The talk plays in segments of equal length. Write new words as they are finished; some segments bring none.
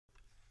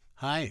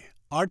Hi,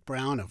 Art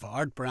Brown of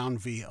Art Brown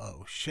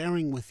VO,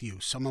 sharing with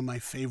you some of my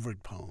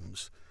favorite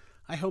poems.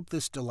 I hope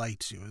this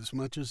delights you as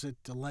much as it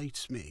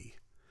delights me.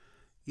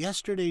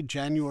 Yesterday,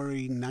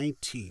 January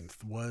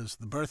 19th, was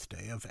the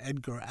birthday of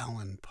Edgar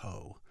Allan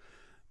Poe.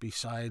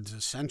 Besides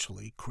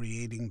essentially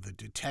creating the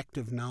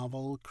detective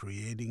novel,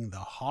 creating the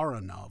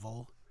horror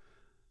novel,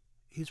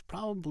 he's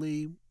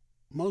probably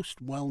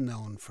most well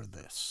known for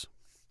this.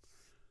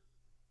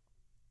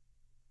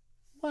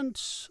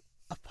 Once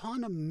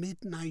upon a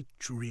midnight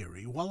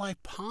dreary, while I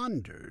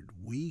pondered,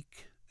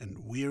 weak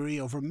and weary,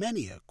 over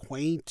many a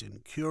quaint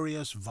and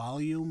curious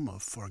volume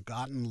of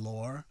forgotten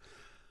lore,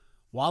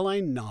 while I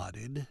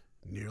nodded,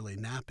 nearly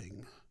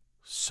napping,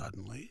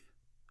 suddenly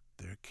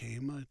there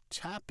came a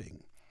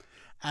tapping,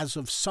 as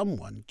of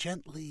someone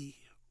gently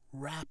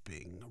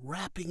rapping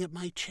at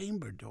my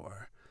chamber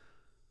door.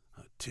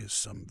 "'Tis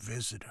some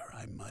visitor,"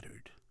 I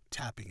muttered,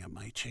 tapping at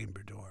my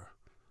chamber door.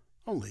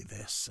 "Only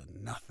this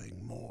and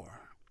nothing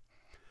more."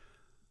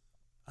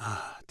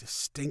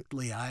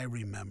 Distinctly I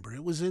remember,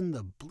 it was in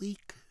the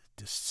bleak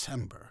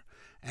December,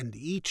 and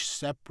each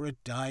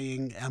separate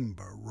dying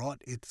ember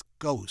wrought its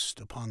ghost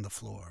upon the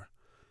floor.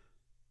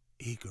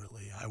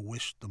 Eagerly I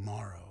wished the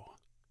morrow.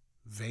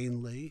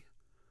 Vainly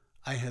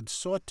I had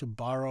sought to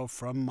borrow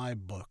from my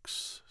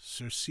books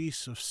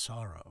surcease of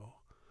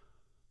sorrow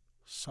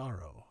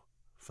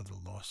for the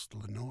lost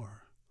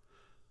Lenore,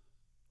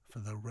 for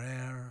the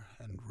rare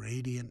and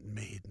radiant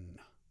maiden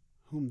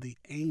whom the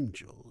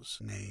angels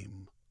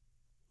name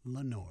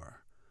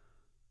Lenore,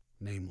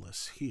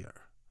 nameless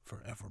here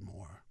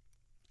forevermore.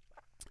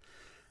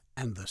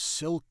 And the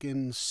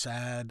silken,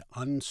 sad,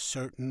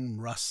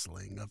 uncertain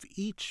rustling of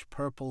each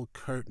purple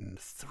curtain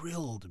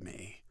thrilled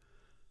me,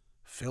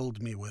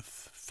 filled me with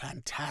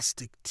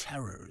fantastic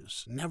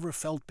terrors never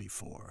felt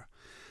before,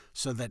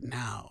 so that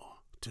now,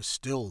 to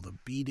still the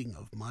beating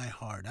of my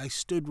heart, I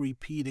stood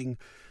repeating,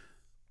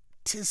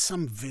 "'Tis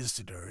some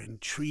visitor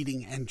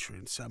entreating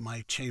entrance at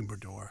my chamber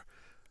door,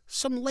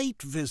 some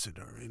late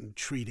visitor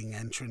entreating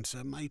entrance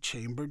at my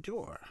chamber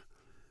door.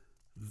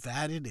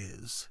 That it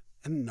is,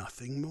 and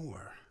nothing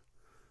more."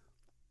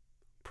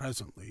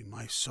 Presently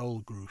my soul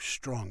grew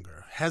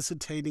stronger,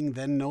 hesitating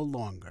then no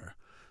longer.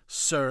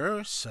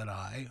 "Sir," said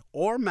I,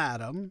 "or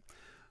madam,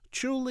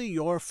 truly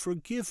your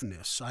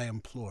forgiveness I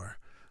implore,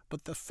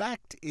 but the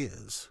fact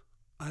is,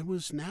 I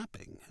was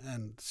napping,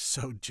 and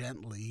so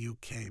gently you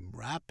came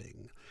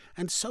rapping,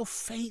 and so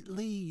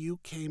faintly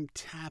you came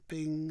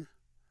tapping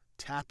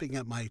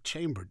at my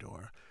chamber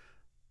door,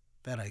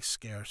 that I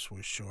scarce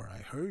was sure I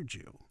heard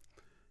you.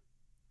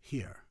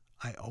 Here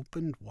I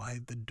opened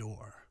wide the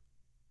door.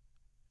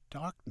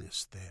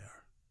 Darkness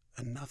there,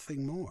 and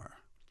nothing more.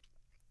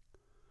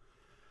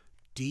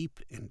 Deep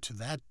into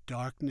that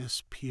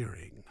darkness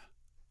peering,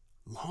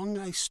 long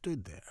I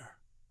stood there,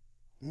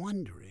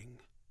 wondering,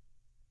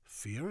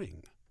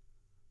 fearing,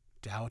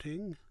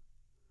 doubting,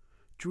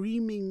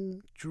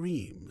 dreaming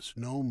dreams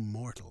no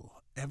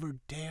mortal ever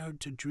dared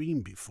to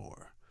dream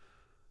before.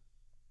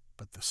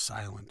 But the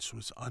silence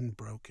was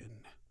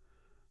unbroken,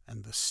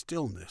 and the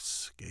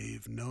stillness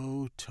gave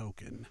no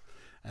token,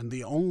 and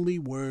the only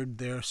word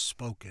there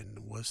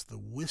spoken was the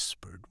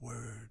whispered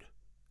word,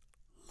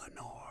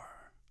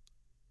 "Lenore."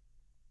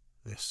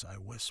 This I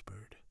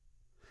whispered,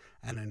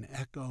 and an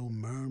echo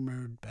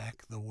murmured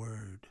back the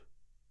word,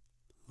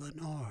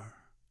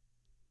 "Lenore."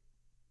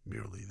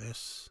 Merely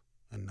this,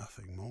 and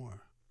nothing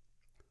more.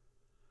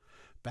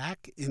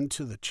 Back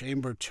into the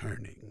chamber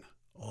turning,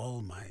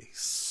 all my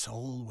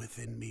soul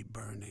within me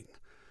burning,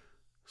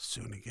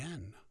 soon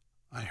again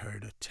I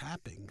heard a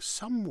tapping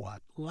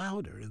somewhat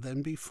louder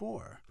than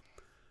before.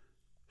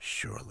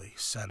 "Surely,"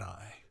 said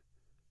I,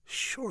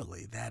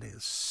 "surely that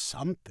is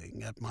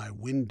something at my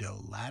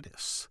window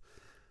lattice.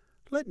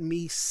 Let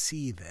me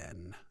see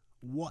then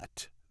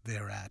what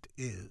thereat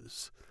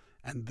is,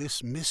 and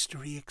this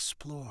mystery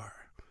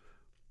explore.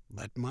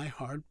 Let my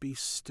heart be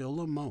still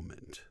a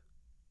moment,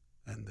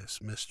 and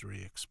this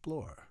mystery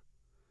explore.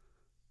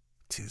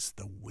 'Tis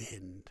the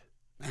wind,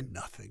 and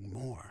nothing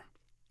more."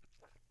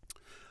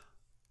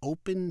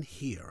 Open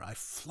here I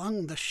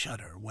flung the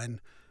shutter, when,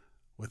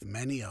 with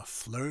many a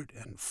flirt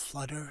and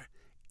flutter,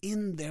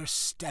 in there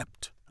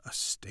stepped a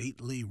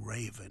stately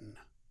raven,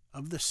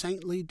 of the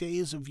saintly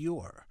days of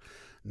yore.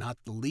 Not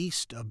the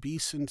least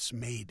obeisance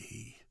made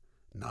he,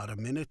 not a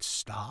minute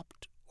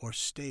stopped or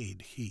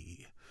stayed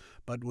he,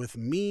 but with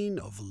mien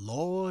of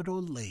lord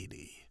or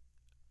lady,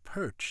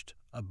 perched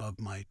above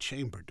my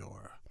chamber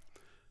door,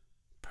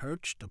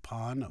 perched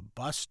upon a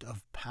bust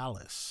of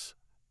Pallas,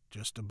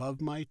 just above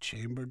my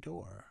chamber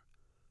door,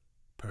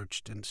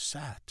 perched and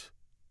sat,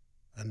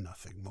 and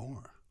nothing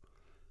more.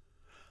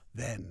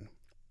 Then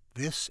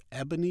this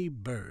ebony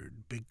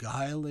bird,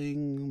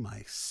 beguiling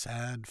my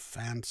sad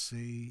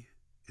fancy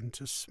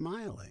into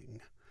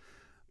smiling,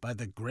 by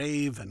the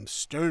grave and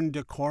stern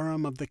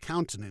decorum of the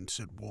countenance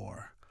it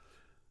wore,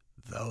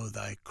 "Though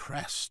thy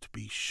crest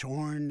be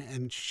shorn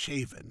and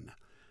shaven,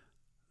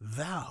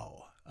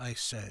 thou," I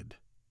said,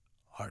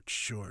 "art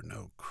sure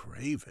no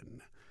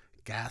craven,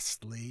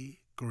 ghastly,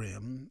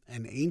 grim,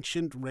 an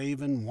ancient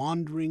raven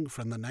wandering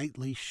from the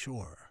nightly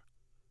shore.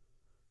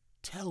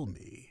 Tell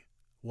me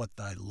what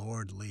thy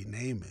lordly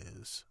name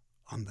is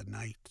on the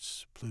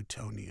night's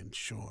Plutonian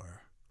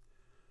shore.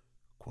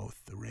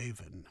 Quoth the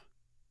raven,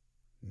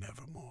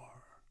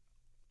 nevermore.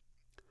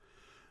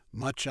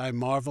 Much I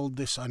marvelled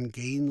this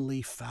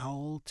ungainly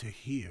fowl to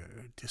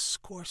hear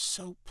discourse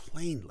so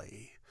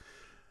plainly,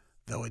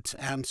 though its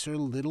answer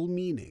little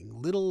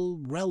meaning, little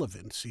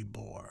relevancy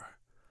bore.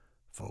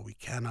 For we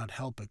cannot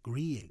help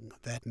agreeing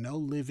that no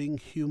living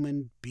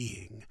human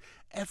being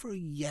ever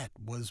yet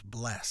was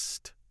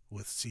blessed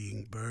with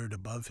seeing bird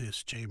above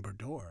his chamber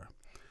door,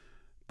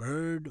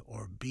 bird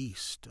or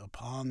beast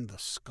upon the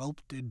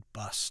sculpted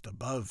bust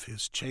above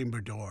his chamber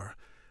door,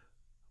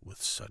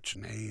 with such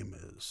name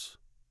as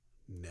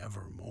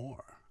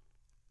Nevermore.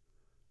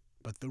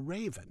 But the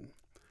raven,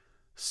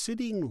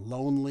 sitting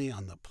lonely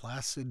on the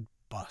placid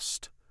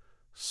bust,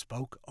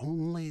 spoke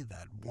only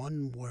that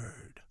one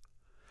word,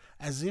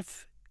 as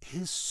if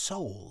his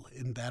soul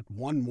in that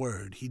one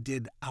word he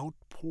did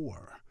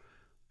outpour.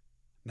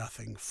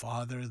 Nothing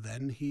farther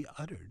than he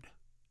uttered,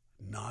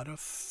 not a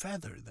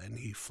feather than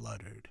he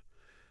fluttered,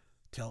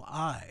 till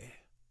I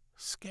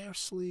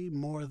scarcely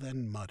more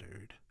than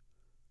muttered,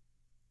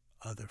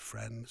 other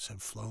friends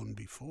have flown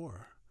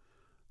before.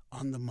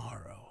 On the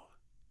morrow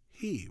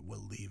he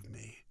will leave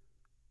me,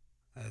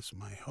 as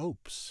my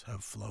hopes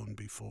have flown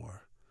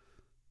before.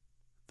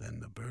 Then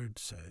the bird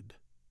said,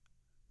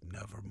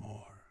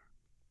 nevermore.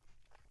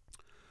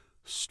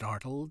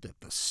 Startled at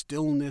the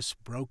stillness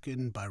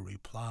broken by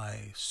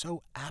reply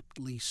so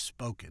aptly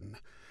spoken,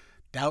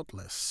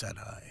 doubtless, said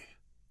I,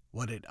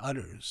 what it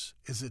utters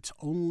is its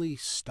only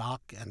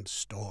stock and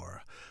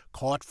store,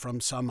 caught from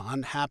some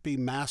unhappy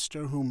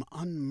master whom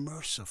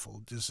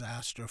unmerciful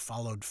disaster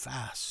followed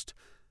fast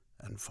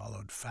and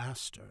followed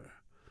faster,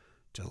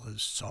 till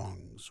his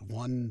songs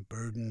one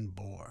burden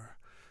bore,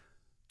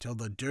 till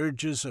the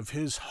dirges of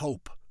his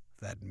hope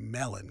that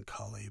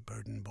melancholy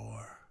burden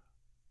bore,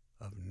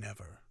 of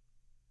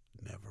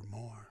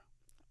nevermore.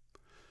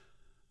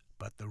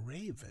 But the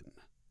raven,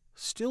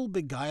 still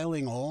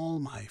beguiling all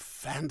my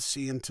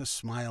fancy into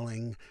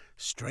smiling,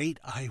 straight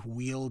I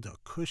wheeled a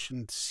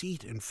cushioned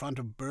seat in front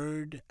of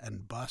bird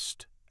and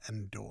bust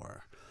and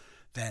door.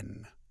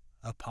 Then,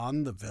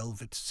 upon the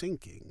velvet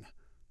sinking,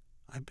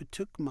 I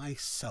betook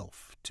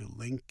myself to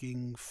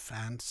linking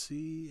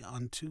fancy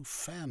unto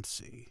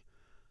fancy,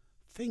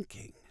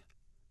 thinking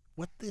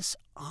what this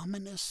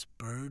ominous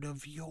bird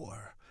of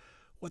yore,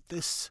 what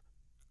this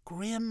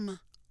grim,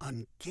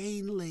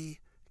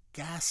 ungainly,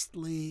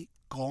 ghastly,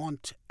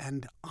 gaunt,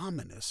 and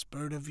ominous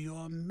bird of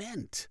yore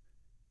meant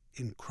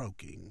in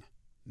croaking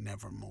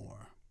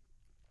nevermore.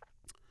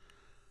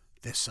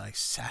 This I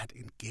sat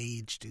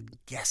engaged in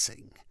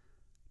guessing,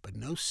 but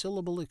no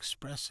syllable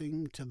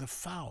expressing to the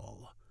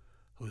fowl,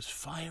 whose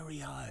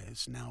fiery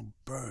eyes now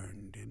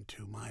burned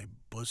into my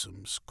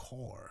bosom's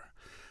core.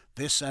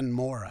 This and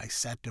more I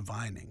sat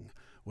divining,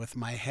 with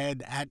my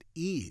head at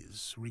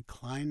ease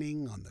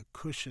reclining on the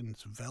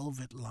cushion's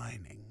velvet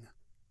lining,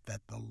 that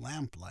the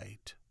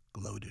lamplight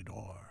gloated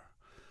o'er,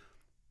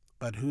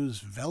 but whose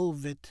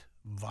velvet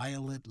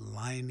violet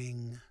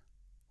lining,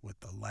 with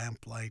the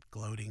lamplight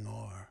gloating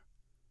o'er,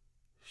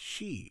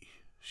 she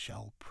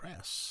shall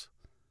press,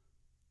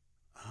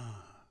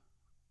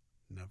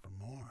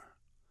 nevermore.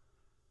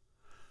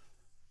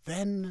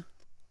 Then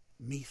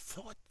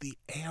methought the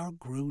air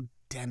grew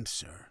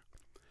denser,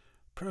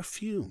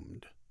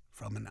 perfumed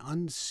from an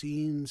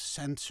unseen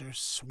censer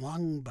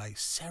swung by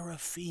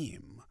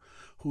seraphim,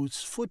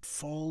 whose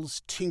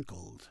footfalls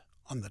tinkled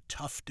on the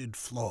tufted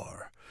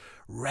floor.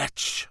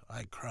 Wretch,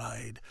 I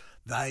cried,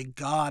 thy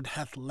God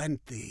hath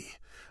lent thee,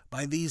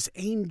 by these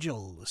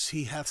angels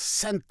he hath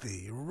sent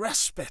thee,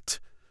 respite,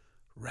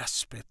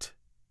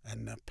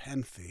 and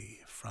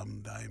nepenthe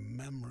from thy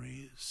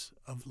memories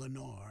of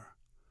Lenore.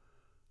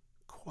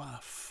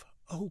 Quaff,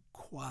 oh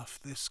quaff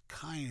this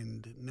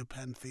kind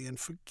nepenthe, and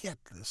forget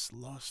this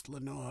lost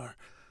Lenore.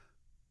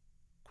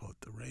 Quoth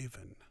the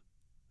raven,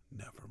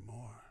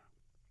 nevermore.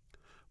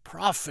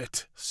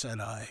 Prophet, said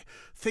I,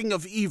 thing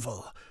of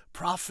evil,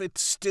 prophet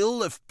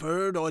still if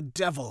bird or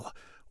devil,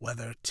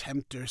 whether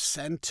tempter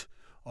sent,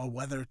 or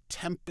whether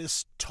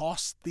tempest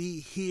tossed thee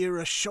here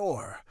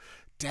ashore,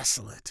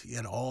 desolate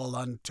yet all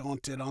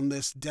undaunted, on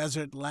this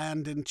desert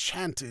land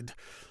enchanted,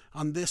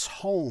 on this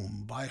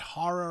home by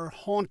horror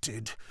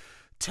haunted.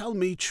 Tell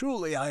me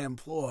truly, I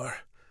implore,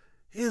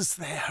 is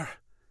there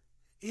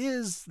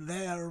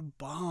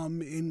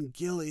balm in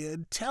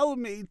Gilead? Tell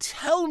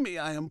me,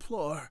 I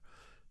implore.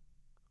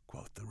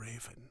 Quoth the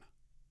raven,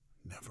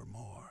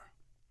 nevermore.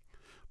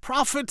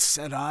 Prophet,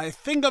 said I,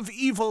 thing of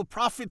evil,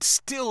 prophet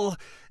still,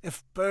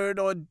 if bird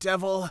or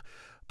devil,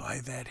 by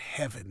that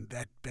heaven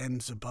that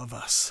bends above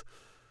us,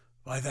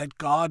 by that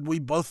God we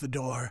both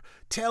adore,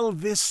 tell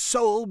this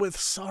soul with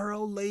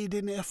sorrow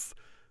laden if,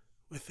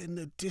 within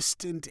the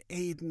distant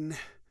Aidenn,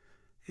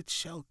 it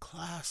shall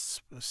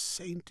clasp a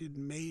sainted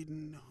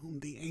maiden whom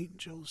the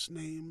angels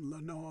name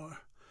Lenore.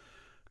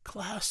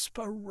 clasp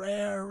a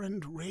rare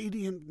and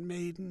radiant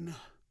maiden,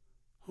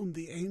 whom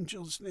the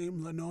angels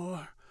name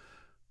Lenore.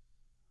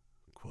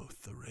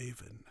 Quoth the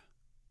raven,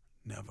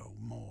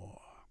 nevermore.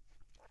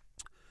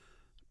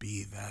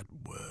 Be that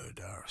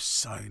word our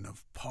sign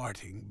of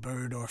parting,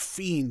 bird or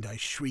fiend, I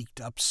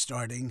shrieked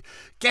upstarting.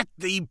 Get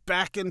thee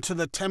back into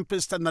the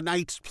tempest and the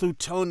night's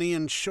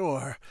Plutonian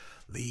shore.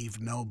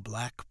 Leave no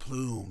black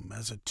plume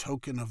as a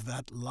token of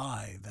that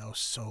lie thou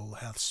soul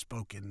hath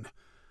spoken.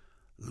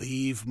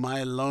 Leave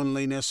my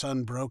loneliness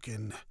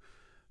unbroken.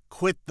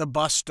 Quit the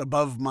bust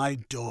above my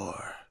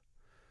door.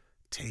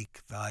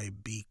 Take thy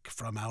beak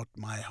from out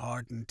my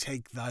heart, and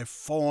take thy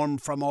form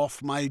from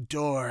off my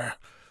door.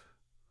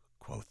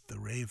 Quoth the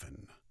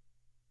raven,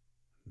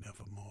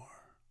 nevermore.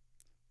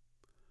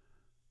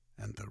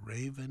 And the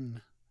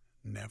raven,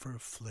 never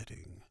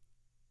flitting,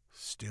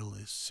 still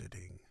is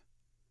sitting,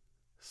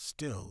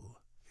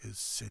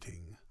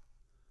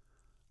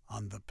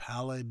 on the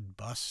pallid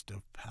bust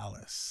of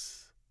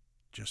Pallas,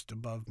 just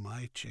above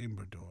my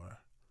chamber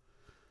door,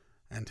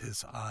 and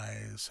his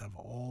eyes have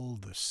all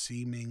the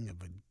seeming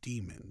of a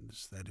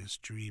demon's that is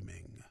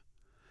dreaming,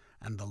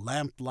 and the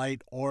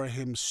lamplight o'er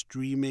him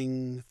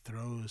streaming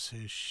throws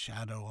his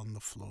shadow on the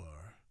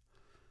floor,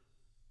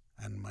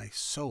 and my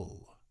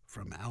soul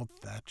from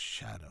out that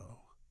shadow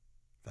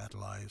that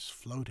lies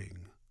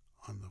floating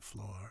on the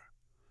floor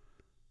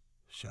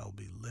shall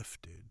be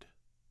lifted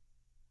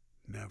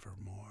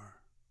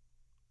nevermore.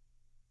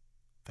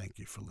 Thank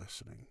you for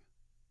listening.